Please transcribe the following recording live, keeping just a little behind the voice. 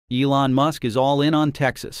Elon Musk is all in on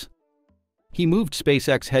Texas. He moved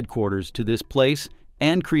SpaceX headquarters to this place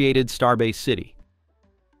and created Starbase City.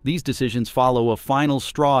 These decisions follow a final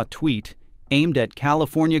straw tweet aimed at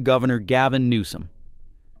California Governor Gavin Newsom.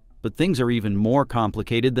 But things are even more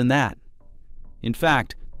complicated than that. In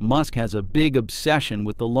fact, Musk has a big obsession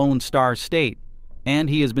with the Lone Star State, and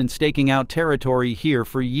he has been staking out territory here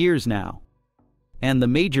for years now. And the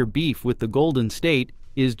major beef with the Golden State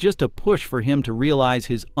is just a push for him to realize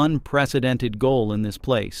his unprecedented goal in this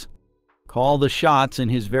place: call the shots in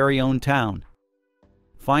his very own town.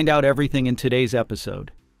 Find out everything in today's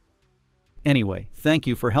episode. Anyway, thank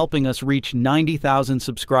you for helping us reach 90,000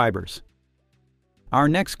 subscribers. Our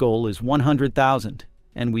next goal is 100,000,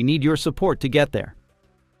 and we need your support to get there.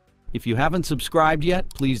 If you haven't subscribed yet,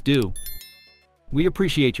 please do. We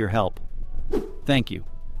appreciate your help. Thank you.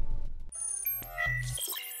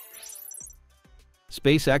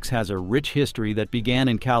 SpaceX has a rich history that began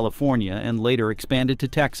in California and later expanded to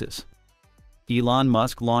Texas. Elon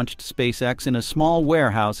Musk launched SpaceX in a small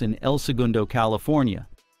warehouse in El Segundo, California,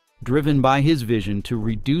 driven by his vision to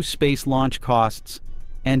reduce space launch costs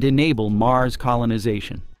and enable Mars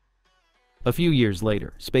colonization. A few years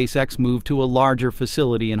later, SpaceX moved to a larger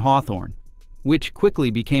facility in Hawthorne, which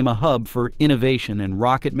quickly became a hub for innovation and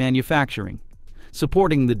rocket manufacturing,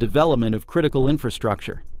 supporting the development of critical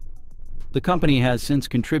infrastructure. The company has since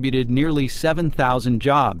contributed nearly 7,000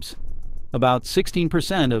 jobs, about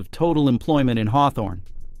 16% of total employment in Hawthorne,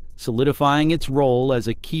 solidifying its role as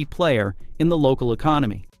a key player in the local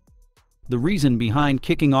economy. The reason behind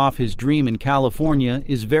kicking off his dream in California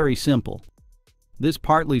is very simple. This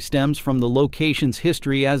partly stems from the location's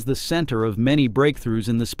history as the center of many breakthroughs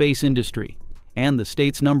in the space industry, and the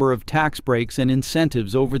state's number of tax breaks and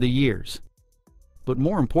incentives over the years. But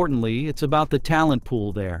more importantly, it's about the talent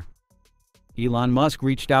pool there. Elon Musk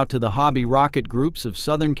reached out to the hobby rocket groups of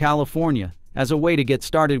Southern California as a way to get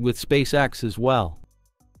started with SpaceX as well.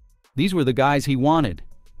 These were the guys he wanted,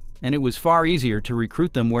 and it was far easier to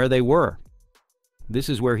recruit them where they were. This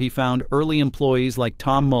is where he found early employees like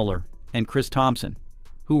Tom Mueller and Chris Thompson,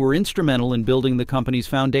 who were instrumental in building the company's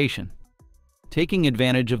foundation. Taking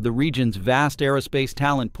advantage of the region's vast aerospace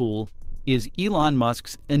talent pool is Elon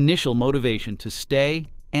Musk's initial motivation to stay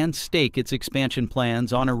and stake its expansion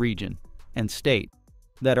plans on a region and state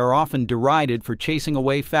that are often derided for chasing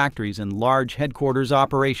away factories and large headquarters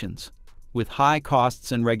operations with high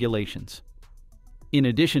costs and regulations. In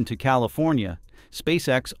addition to California,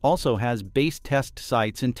 SpaceX also has base test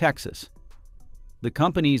sites in Texas. The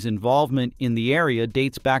company's involvement in the area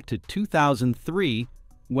dates back to 2003,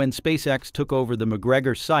 when SpaceX took over the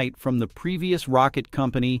McGregor site from the previous rocket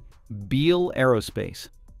company Beale Aerospace.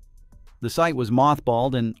 The site was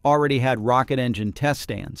mothballed and already had rocket engine test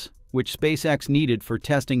stands, which SpaceX needed for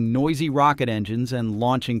testing noisy rocket engines and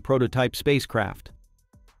launching prototype spacecraft.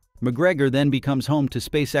 McGregor then becomes home to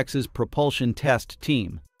SpaceX's propulsion test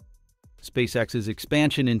team. SpaceX's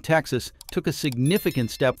expansion in Texas took a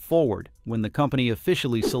significant step forward when the company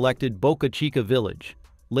officially selected Boca Chica Village,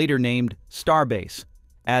 later named Starbase,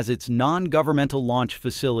 as its non-governmental launch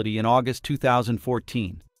facility in August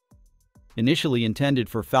 2014. Initially intended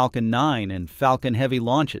for Falcon 9 and Falcon Heavy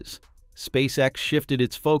launches, SpaceX shifted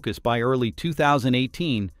its focus by early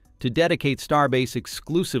 2018 to dedicate Starbase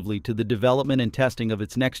exclusively to the development and testing of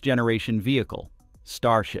its next-generation vehicle,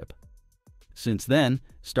 Starship. Since then,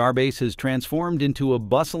 Starbase has transformed into a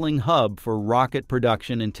bustling hub for rocket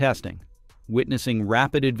production and testing, witnessing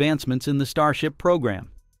rapid advancements in the Starship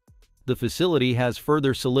program. The facility has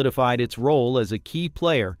further solidified its role as a key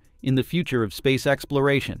player in the future of space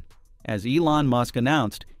exploration, as Elon Musk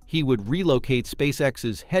announced he would relocate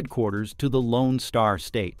SpaceX's headquarters to the Lone Star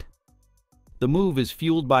State. The move is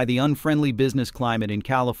fueled by the unfriendly business climate in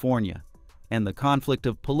California and the conflict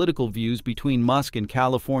of political views between Musk and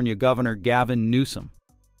California Governor Gavin Newsom.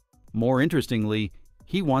 More interestingly,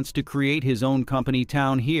 he wants to create his own company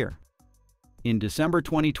town here. In December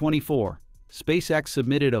 2024, SpaceX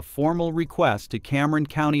submitted a formal request to Cameron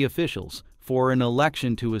County officials for an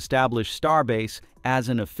election to establish Starbase as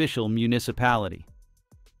an official municipality.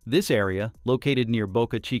 This area, located near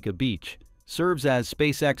Boca Chica Beach, serves as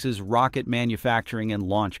SpaceX's rocket manufacturing and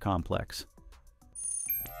launch complex.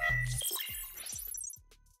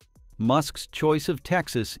 Musk's choice of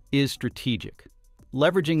Texas is strategic,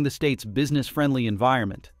 leveraging the state's business-friendly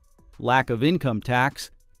environment, lack of income tax,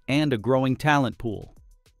 and a growing talent pool.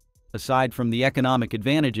 Aside from the economic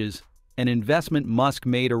advantages, an investment Musk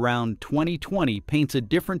made around 2020 paints a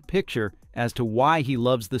different picture as to why he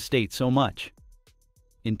loves the state so much.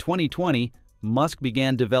 In 2020, Musk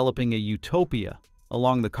began developing a Utopia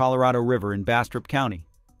along the Colorado River in Bastrop County,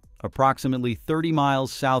 approximately 30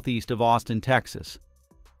 miles southeast of Austin, Texas.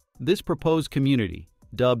 This proposed community,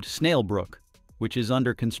 dubbed Snailbrook, which is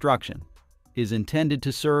under construction, is intended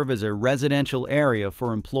to serve as a residential area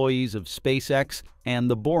for employees of SpaceX and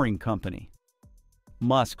the Boring Company.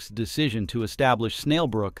 Musk's decision to establish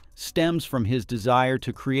Snailbrook stems from his desire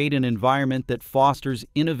to create an environment that fosters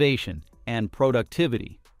innovation and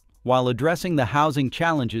productivity, while addressing the housing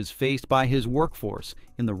challenges faced by his workforce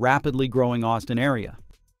in the rapidly growing Austin area.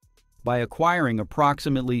 By acquiring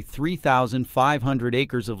approximately 3,500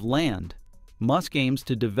 acres of land, Musk aims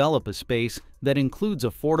to develop a space that includes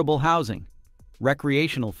affordable housing,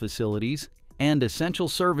 recreational facilities, and essential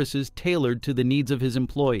services tailored to the needs of his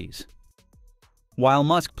employees. While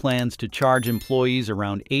Musk plans to charge employees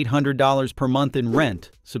around $800 per month in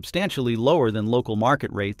rent, substantially lower than local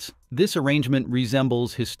market rates, this arrangement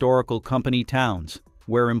resembles historical company towns,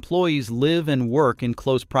 where employees live and work in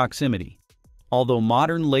close proximity, although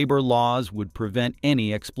modern labor laws would prevent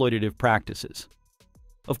any exploitative practices.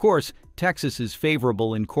 Of course, Texas's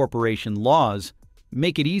favorable incorporation laws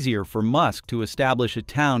make it easier for Musk to establish a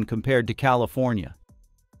town compared to California.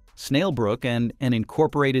 Snailbrook and an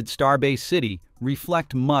incorporated Starbase City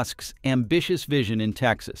reflect Musk's ambitious vision in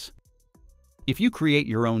Texas. If you create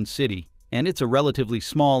your own city, and it's a relatively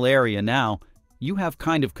small area now, you have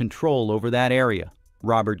kind of control over that area,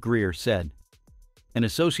 Robert Greer said. An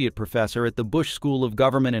associate professor at the Bush School of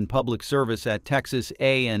Government and Public Service at Texas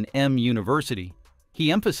A&M University,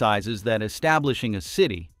 he emphasizes that establishing a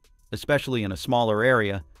city, especially in a smaller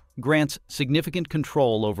area, grants significant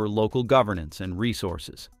control over local governance and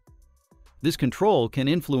resources. This control can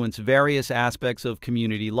influence various aspects of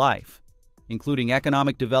community life, including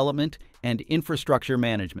economic development and infrastructure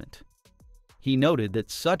management. He noted that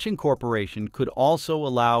such incorporation could also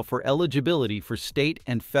allow for eligibility for state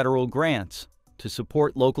and federal grants to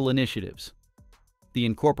support local initiatives. The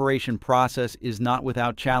incorporation process is not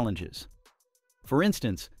without challenges. For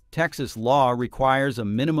instance, Texas law requires a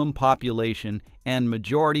minimum population and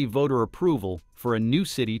majority voter approval for a new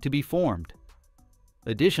city to be formed.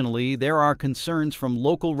 Additionally, there are concerns from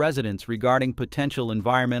local residents regarding potential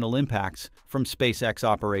environmental impacts from SpaceX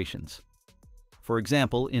operations. For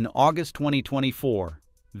example, in August 2024,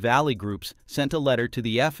 Valley Groups sent a letter to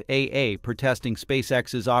the FAA protesting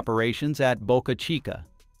SpaceX's operations at Boca Chica,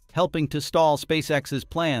 helping to stall SpaceX's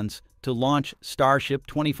plans to launch Starship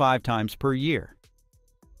 25 times per year.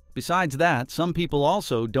 Besides that, some people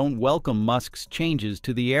also don't welcome Musk's changes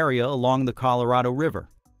to the area along the Colorado River.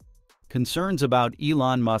 Concerns about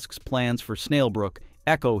Elon Musk's plans for Snailbrook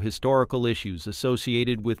echo historical issues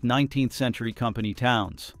associated with 19th-century company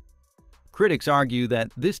towns. Critics argue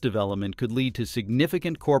that this development could lead to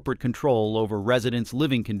significant corporate control over residents'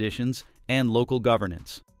 living conditions and local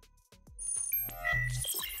governance.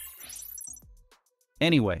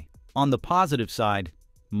 Anyway, on the positive side,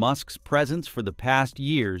 Musk's presence for the past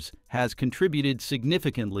years has contributed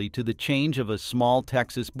significantly to the change of a small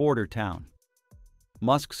Texas border town.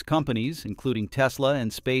 Musk's companies, including Tesla and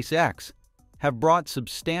SpaceX, have brought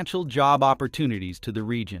substantial job opportunities to the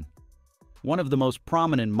region. One of the most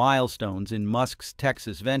prominent milestones in Musk's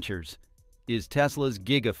Texas ventures is Tesla's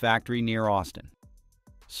Gigafactory near Austin.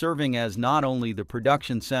 Serving as not only the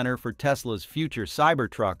production center for Tesla's future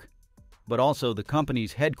Cybertruck, but also the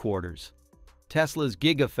company's headquarters, Tesla's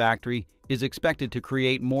Gigafactory is expected to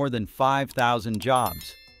create more than 5,000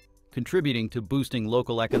 jobs, contributing to boosting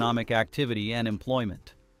local economic activity and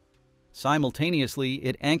employment. Simultaneously,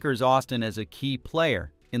 it anchors Austin as a key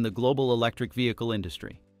player in the global electric vehicle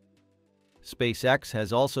industry. SpaceX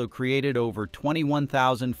has also created over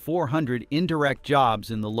 21,400 indirect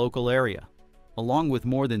jobs in the local area, along with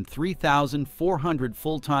more than 3,400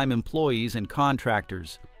 full-time employees and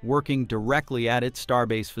contractors working directly at its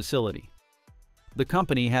Starbase facility. The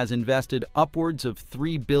company has invested upwards of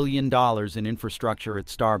 $3 billion in infrastructure at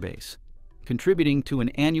Starbase, contributing to an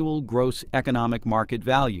annual gross economic market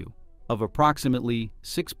value of approximately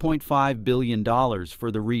 $6.5 billion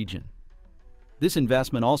for the region. This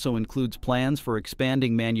investment also includes plans for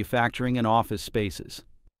expanding manufacturing and office spaces.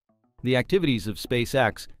 The activities of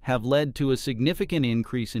SpaceX have led to a significant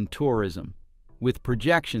increase in tourism, with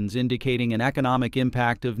projections indicating an economic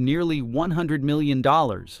impact of nearly $100 million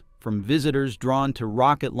from visitors drawn to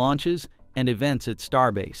rocket launches and events at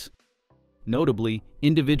Starbase. Notably,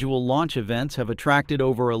 individual launch events have attracted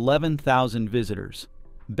over 11,000 visitors,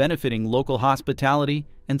 benefiting local hospitality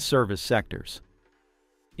and service sectors.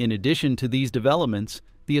 In addition to these developments,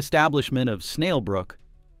 the establishment of Snailbrook,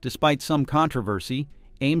 despite some controversy,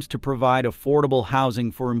 aims to provide affordable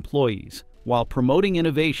housing for employees while promoting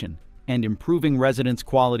innovation and improving residents'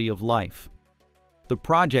 quality of life. The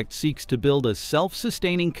project seeks to build a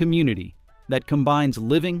self-sustaining community that combines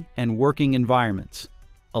living and working environments,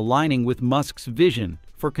 aligning with Musk's vision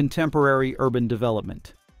for contemporary urban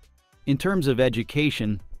development. In terms of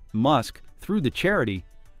education, Musk, through the charity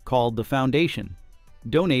called the Foundation,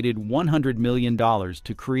 donated $100 million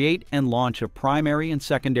to create and launch a primary and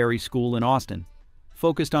secondary school in Austin,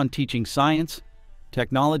 focused on teaching science,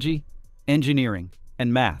 technology, engineering,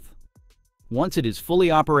 and math. Once it is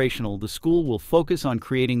fully operational, the school will focus on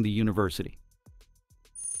creating the university.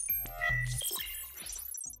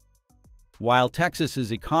 While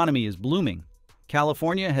Texas's economy is blooming,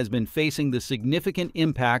 California has been facing the significant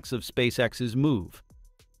impacts of SpaceX's move.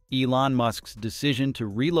 Elon Musk's decision to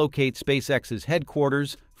relocate SpaceX's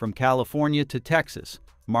headquarters from California to Texas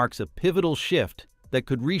marks a pivotal shift that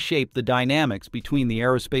could reshape the dynamics between the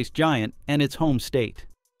aerospace giant and its home state.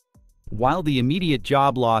 While the immediate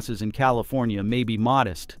job losses in California may be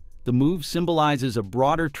modest, the move symbolizes a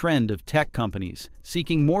broader trend of tech companies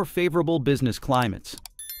seeking more favorable business climates,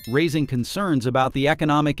 raising concerns about the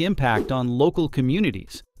economic impact on local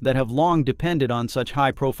communities that have long depended on such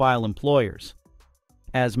high-profile employers.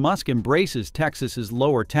 As Musk embraces Texas's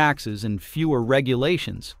lower taxes and fewer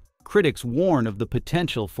regulations, critics warn of the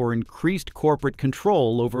potential for increased corporate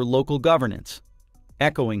control over local governance,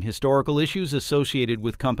 echoing historical issues associated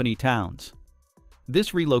with company towns.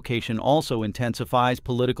 This relocation also intensifies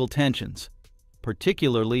political tensions,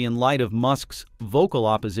 particularly in light of Musk's vocal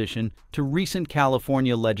opposition to recent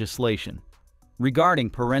California legislation regarding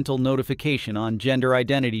parental notification on gender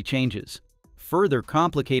identity changes, further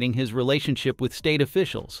complicating his relationship with state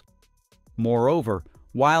officials. Moreover,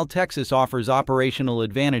 while Texas offers operational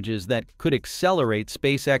advantages that could accelerate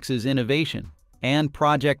SpaceX's innovation and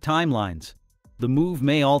project timelines, the move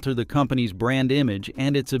may alter the company's brand image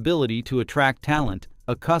and its ability to attract talent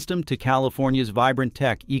accustomed to California's vibrant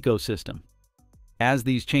tech ecosystem. As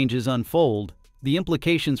these changes unfold, the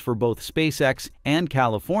implications for both SpaceX and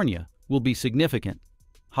California will be significant,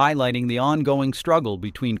 highlighting the ongoing struggle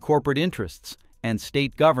between corporate interests and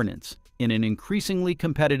state governance in an increasingly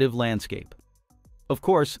competitive landscape. Of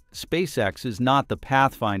course, SpaceX is not the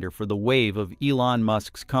pathfinder for the wave of Elon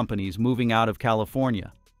Musk's companies moving out of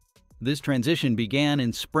California. This transition began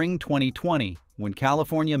in spring 2020 when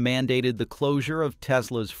California mandated the closure of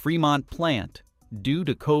Tesla's Fremont plant due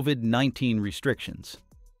to COVID-19 restrictions.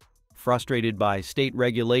 Frustrated by state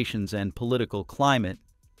regulations and political climate,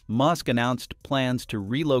 Musk announced plans to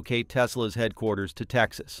relocate Tesla's headquarters to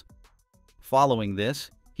Texas. Following this,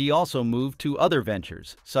 he also moved to other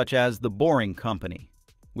ventures, such as the Boring Company,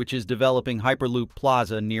 which is developing Hyperloop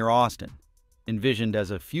Plaza near Austin, envisioned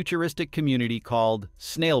as a futuristic community called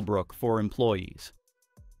Snailbrook for employees.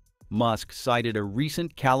 Musk cited a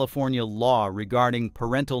recent California law regarding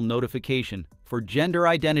parental notification for gender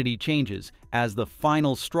identity changes as the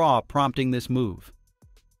final straw prompting this move.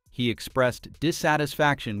 He expressed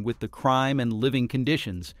dissatisfaction with the crime and living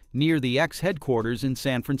conditions near the ex-headquarters in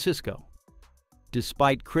San Francisco.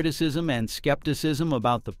 Despite criticism and skepticism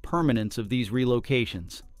about the permanence of these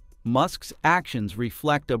relocations, Musk's actions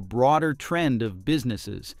reflect a broader trend of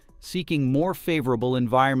businesses seeking more favorable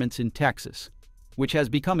environments in Texas, which has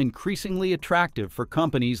become increasingly attractive for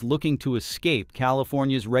companies looking to escape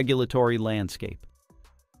California's regulatory landscape.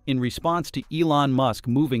 In response to Elon Musk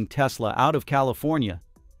moving Tesla out of California,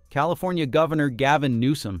 California Governor Gavin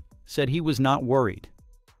Newsom said he was not worried.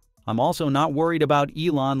 "I'm also not worried about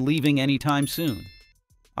Elon leaving anytime soon.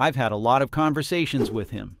 I've had a lot of conversations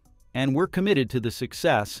with him, and we're committed to the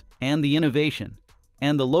success and the innovation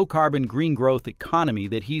and the low-carbon green growth economy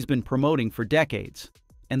that he's been promoting for decades,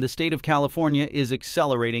 and the state of California is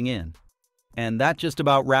accelerating in." And that just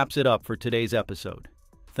about wraps it up for today's episode.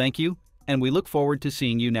 Thank you, and we look forward to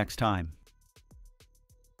seeing you next time.